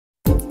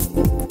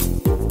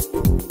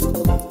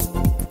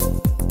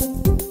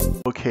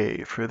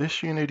Okay, for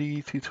this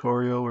Unity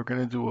tutorial, we're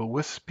going to do a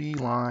wispy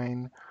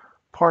line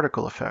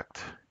particle effect.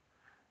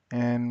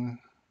 And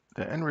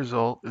the end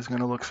result is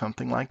going to look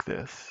something like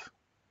this.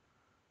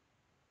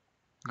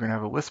 We're going to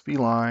have a wispy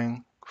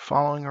line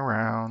following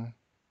around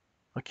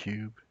a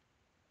cube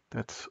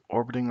that's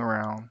orbiting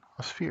around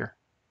a sphere.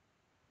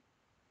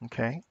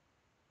 Okay,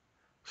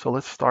 so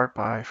let's start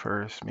by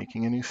first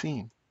making a new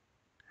scene.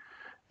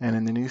 And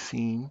in the new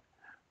scene,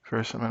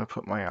 first I'm going to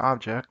put my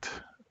object,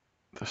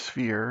 the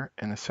sphere,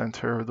 in the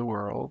center of the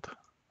world.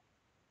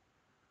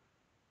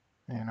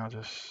 And I'll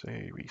just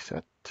say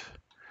reset.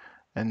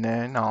 And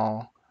then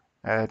I'll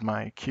add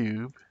my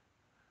cube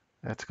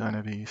that's going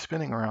to be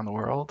spinning around the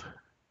world.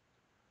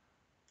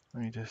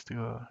 Let me just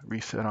do a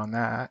reset on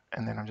that,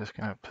 and then I'm just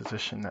going to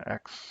position the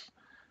X,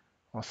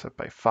 I'll set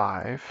by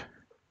 5.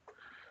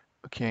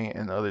 Okay,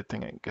 and the other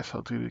thing I guess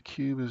I'll do to the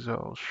cube is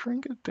I'll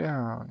shrink it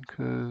down,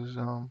 because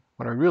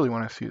what I really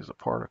want to see is the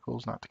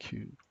particles, not the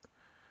cube.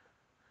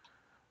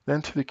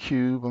 Then to the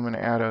cube, I'm going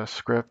to add a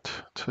script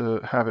to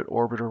have it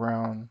orbit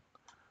around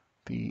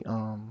the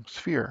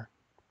sphere.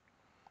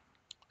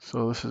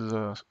 So this is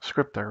a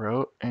script I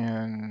wrote,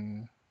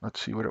 and let's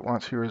see what it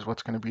wants here is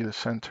what's going to be the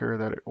center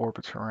that it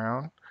orbits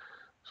around.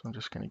 So I'm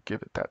just going to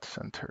give it that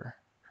center.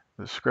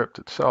 The script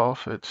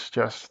itself, it's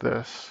just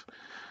this.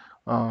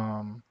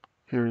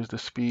 Here's the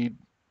speed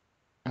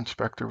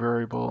inspector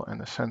variable and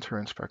the center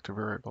inspector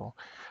variable.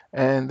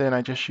 And then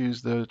I just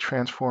use the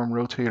transform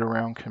rotate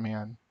around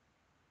command.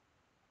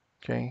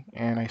 Okay,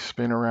 and I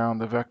spin around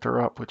the vector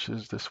up, which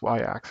is this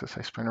y-axis.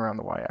 I spin around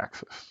the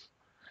y-axis.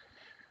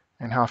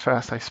 And how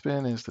fast I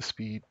spin is the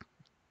speed.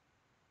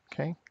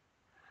 Okay,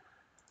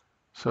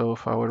 so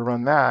if I were to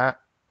run that,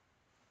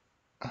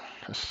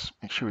 just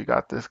make sure we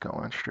got this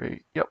going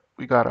straight. Yep,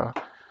 we got a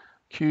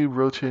cube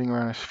rotating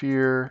around a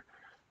sphere.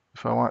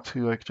 If I want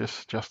to, like,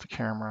 just adjust the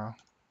camera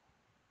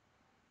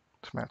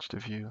to match the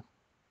view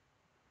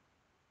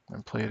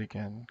and play it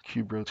again.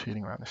 Cube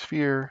rotating around the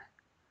sphere.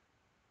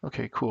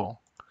 Okay,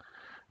 cool.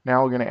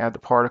 Now we're going to add the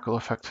particle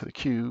effect to the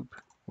cube.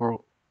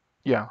 Or,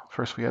 yeah,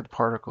 first we add the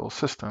particle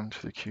system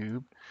to the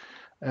cube.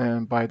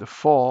 And by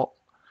default,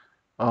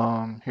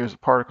 here's the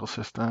particle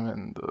system,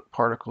 and the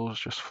particles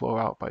just flow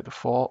out by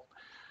default.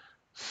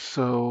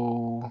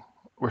 So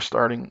we're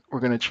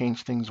going to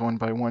change things one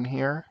by one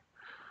here.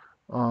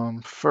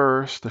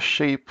 First, the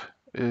shape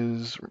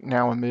is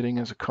now emitting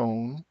as a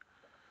cone.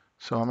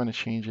 So I'm going to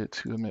change it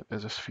to emit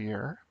as a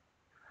sphere.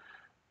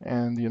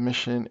 And the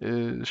emission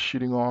is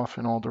shooting off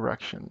in all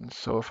directions.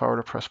 So if I were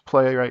to press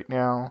play right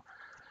now,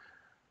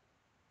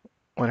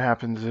 what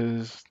happens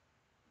is,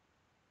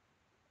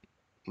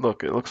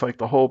 look, it looks like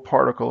the whole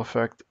particle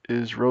effect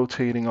is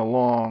rotating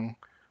along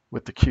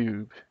with the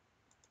cube.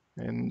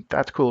 And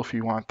that's cool if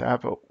you want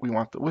that, but we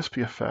want the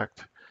wispy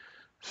effect.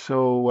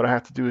 So what I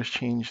have to do is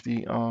change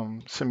the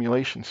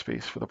simulation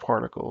space for the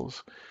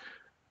particles.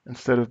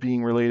 Instead of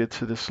being related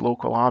to this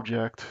local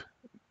object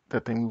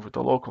that they move with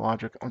the local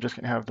object, I'm just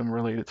going to have them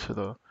related to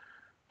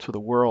the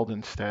world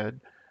instead.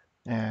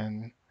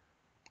 And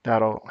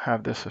that'll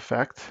have this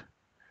effect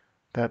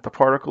that the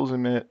particles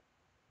emit,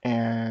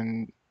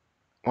 and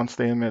once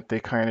they emit, they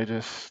kind of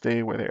just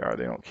stay where they are.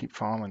 They don't keep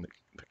following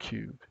the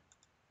cube.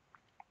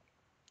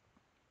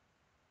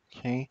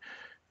 Okay.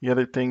 The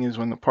other thing is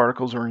when the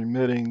particles are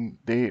emitting,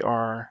 they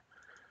are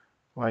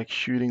like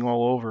shooting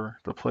all over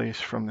the place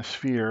from the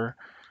sphere,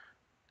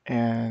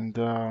 and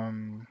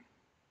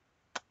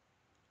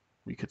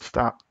we could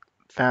stop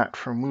that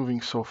from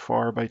moving so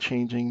far by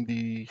changing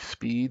the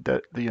speed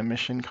that the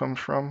emission comes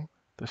from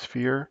the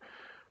sphere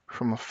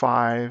from a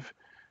 5.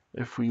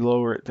 If we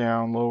lower it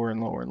down lower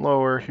and lower and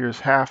lower, here's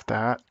half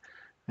that,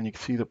 and you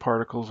can see the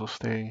particles will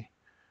stay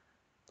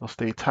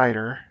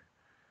tighter.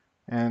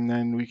 And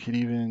then we could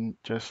even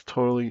just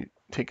totally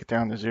take it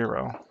down to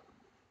 0.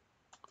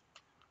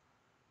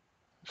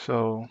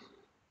 So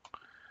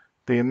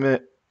they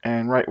emit,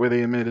 and right where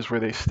they emit is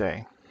where they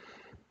stay.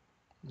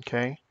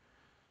 Okay,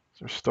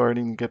 so we're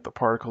starting to get the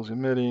particles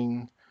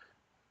emitting,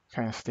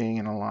 kind of staying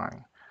in a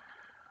line.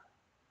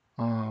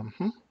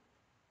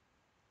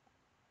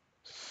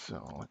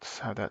 So let's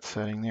have that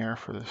setting there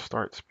for the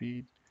start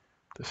speed.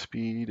 The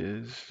speed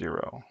is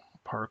 0.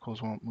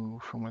 Particles won't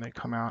move from when they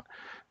come out.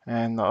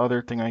 And the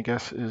other thing, I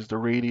guess, is the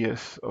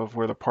radius of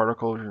where the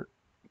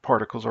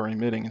particles are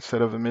emitting.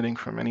 Instead of emitting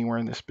from anywhere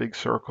in this big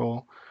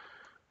circle,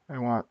 I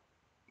want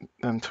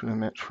them to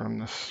emit from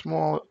the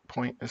small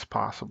point as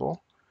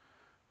possible.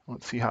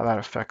 Let's see how that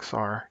affects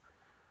our...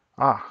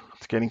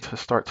 it's getting to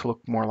start to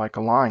look more like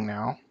a line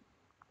now.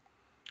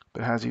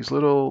 But it has these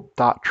little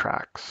dot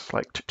tracks,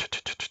 like...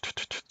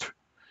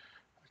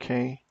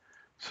 Okay,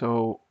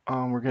 so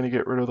we're going to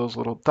get rid of those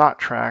little dot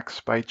tracks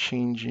by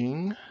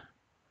changing...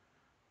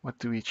 What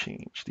do we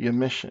change? The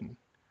emission.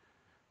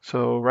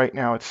 So right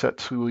now it's set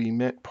to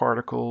emit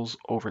particles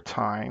over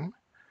time.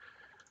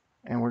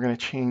 And we're going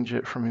to change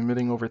it from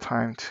emitting over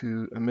time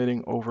to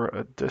emitting over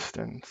a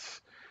distance.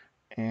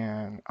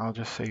 And I'll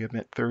just say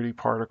emit 30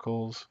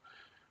 particles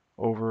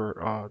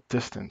over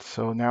distance.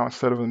 So now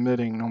instead of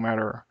emitting no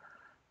matter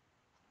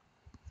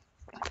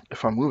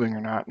if I'm moving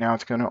or not, now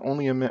it's going to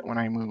only emit when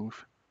I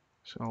move.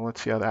 So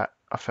let's see how that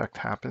effect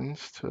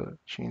happens to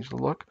change the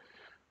look.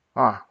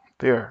 Ah,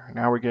 there,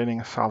 now we're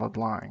getting a solid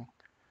line.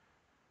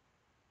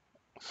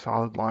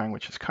 Solid line,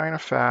 which is kind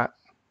of fat.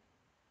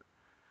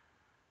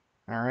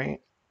 All right.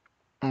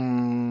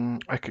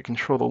 I could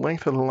control the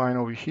length of the line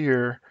over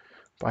here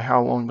by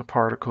how long the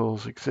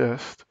particles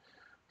exist.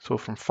 So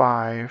from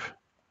 5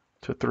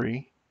 to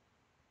 3.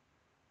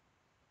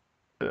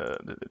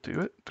 Did it do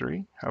it?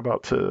 3? How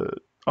about to,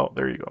 oh,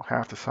 there you go,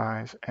 half the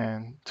size,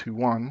 and to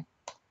 1.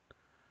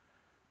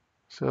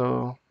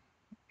 So,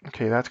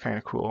 okay, that's kind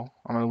of cool.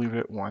 I'm going to leave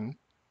it at 1.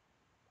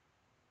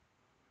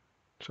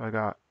 So I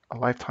got a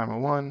lifetime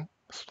of 1,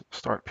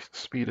 start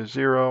speed of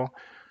 0,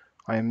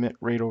 I emit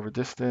rate over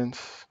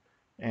distance,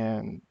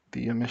 and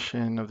the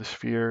emission of the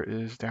sphere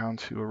is down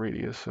to a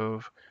radius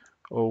of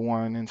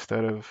 0.1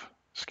 instead of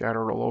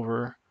scattered all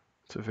over.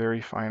 It's a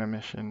very fine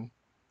emission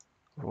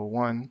of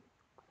 0.1.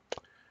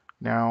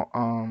 Now,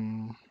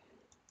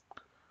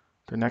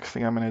 the next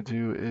thing I'm going to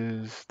do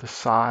is the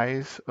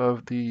size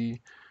of the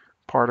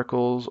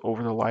particles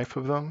over the life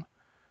of them.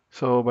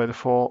 So by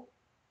default,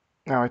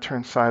 now I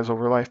turn size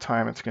over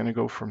lifetime. It's going to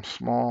go from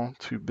small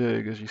to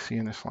big, as you see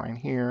in this line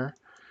here.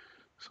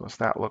 So what's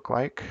that look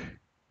like?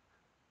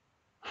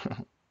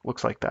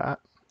 Looks like that.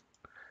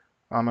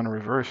 I'm going to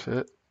reverse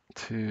it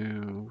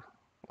to,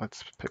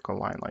 let's pick a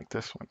line like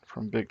this one,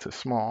 from big to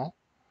small.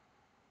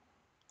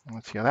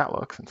 Let's see how that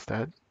looks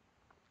instead.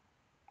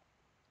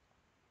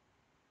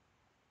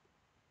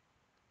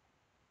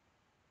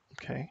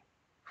 Okay,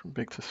 from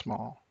big to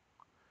small.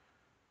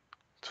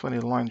 It's funny,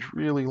 the line's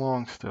really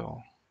long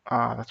still.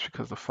 Ah, that's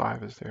because the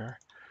 5 is there.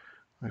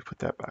 Let me put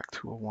that back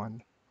to a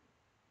 1.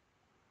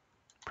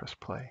 Press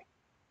play.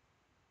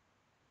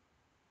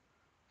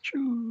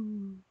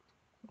 Choo.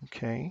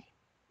 Okay.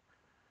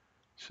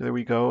 So there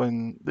we go,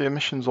 and the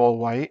emission's all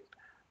white.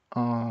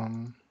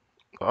 The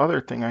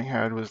other thing I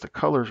had was the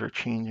colors are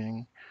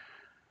changing.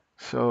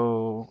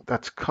 So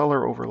that's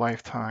color over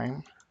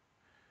lifetime.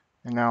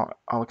 And now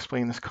I'll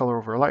explain this color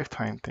over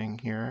lifetime thing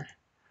here.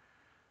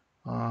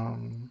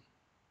 The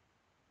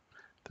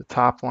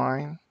top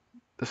line,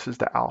 this is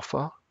the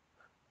alpha,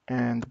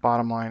 and the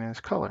bottom line is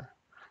color.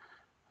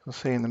 So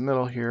say in the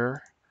middle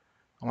here,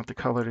 I want the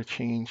color to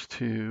change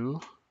to,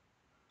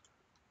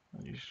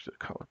 I'll use the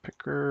color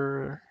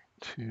picker,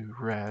 to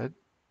red.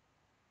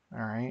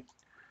 All right.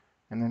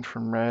 And then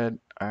from red,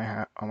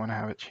 I want to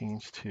have it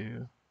change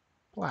to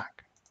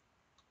black.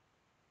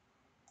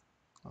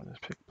 I'll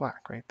just pick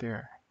black right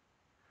there.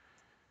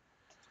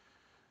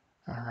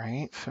 All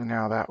right, so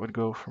now that would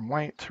go from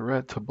white to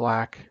red to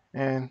black,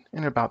 and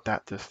in about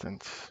that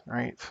distance,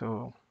 right?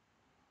 So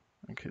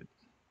I could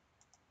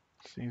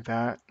save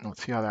that.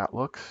 Let's see how that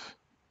looks.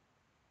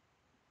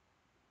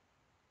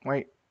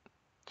 White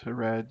to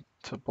red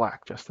to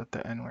black, just at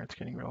the end where it's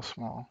getting real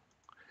small.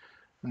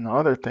 And the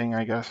other thing,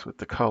 I guess, with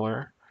the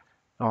color,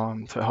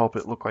 to help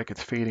it look like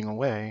it's fading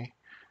away,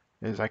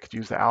 is I could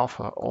use the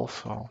alpha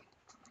also.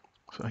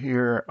 So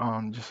here,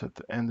 just at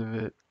the end of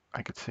it,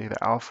 I could say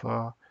the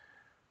alpha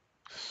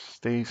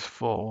stays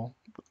full,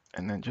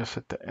 and then just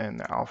at the end,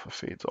 the alpha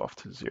fades off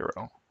to 0.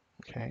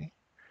 Okay.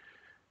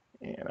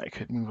 And I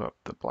could move up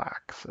the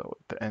black. So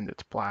at the end,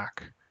 it's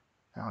black.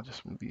 And I'll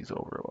just move these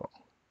over a little.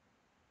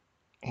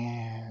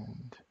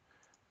 And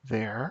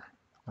there,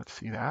 let's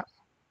see that.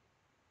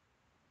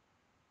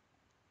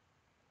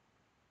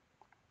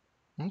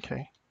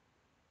 Okay.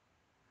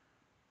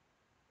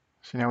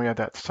 So now we have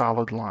that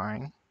solid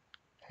line,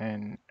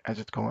 and as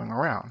it's going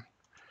around.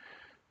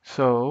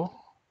 So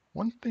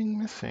one thing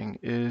missing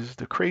is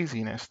the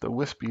craziness, the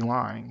wispy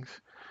lines.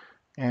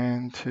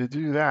 And to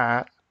do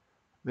that,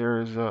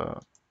 there's a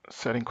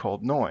setting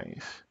called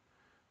noise.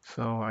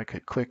 So I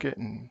could click it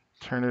and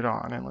turn it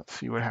on, and let's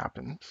see what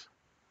happens.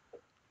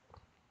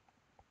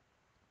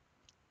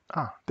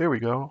 Ah, there we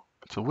go.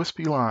 It's a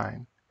wispy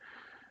line.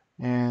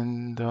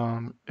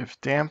 And if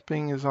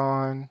damping is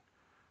on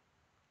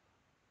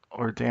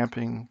or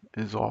damping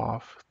is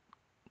off,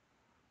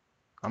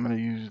 I'm going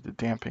to use the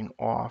damping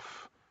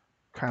off.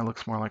 Kind of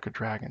looks more like a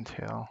dragon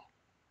tail.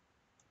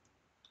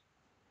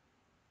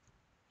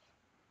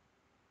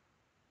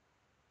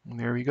 And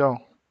there we go.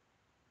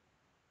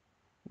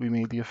 We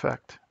made the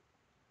effect.